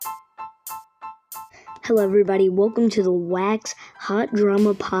Hello everybody, welcome to the Wax Hot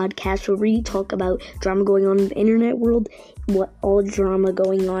Drama Podcast, where we talk about drama going on in the internet world, what all drama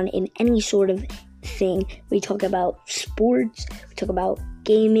going on in any sort of thing. We talk about sports, we talk about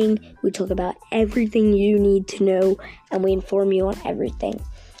gaming, we talk about everything you need to know, and we inform you on everything.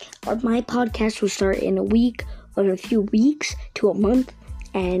 My podcast will start in a week, or a few weeks to a month,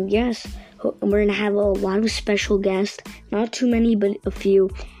 and yes, we're going to have a lot of special guests, not too many, but a few,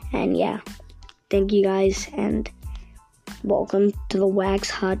 and yeah. Thank you guys, and welcome to the Wax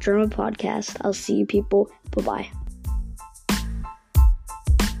Hot Drama Podcast. I'll see you people. Bye-bye.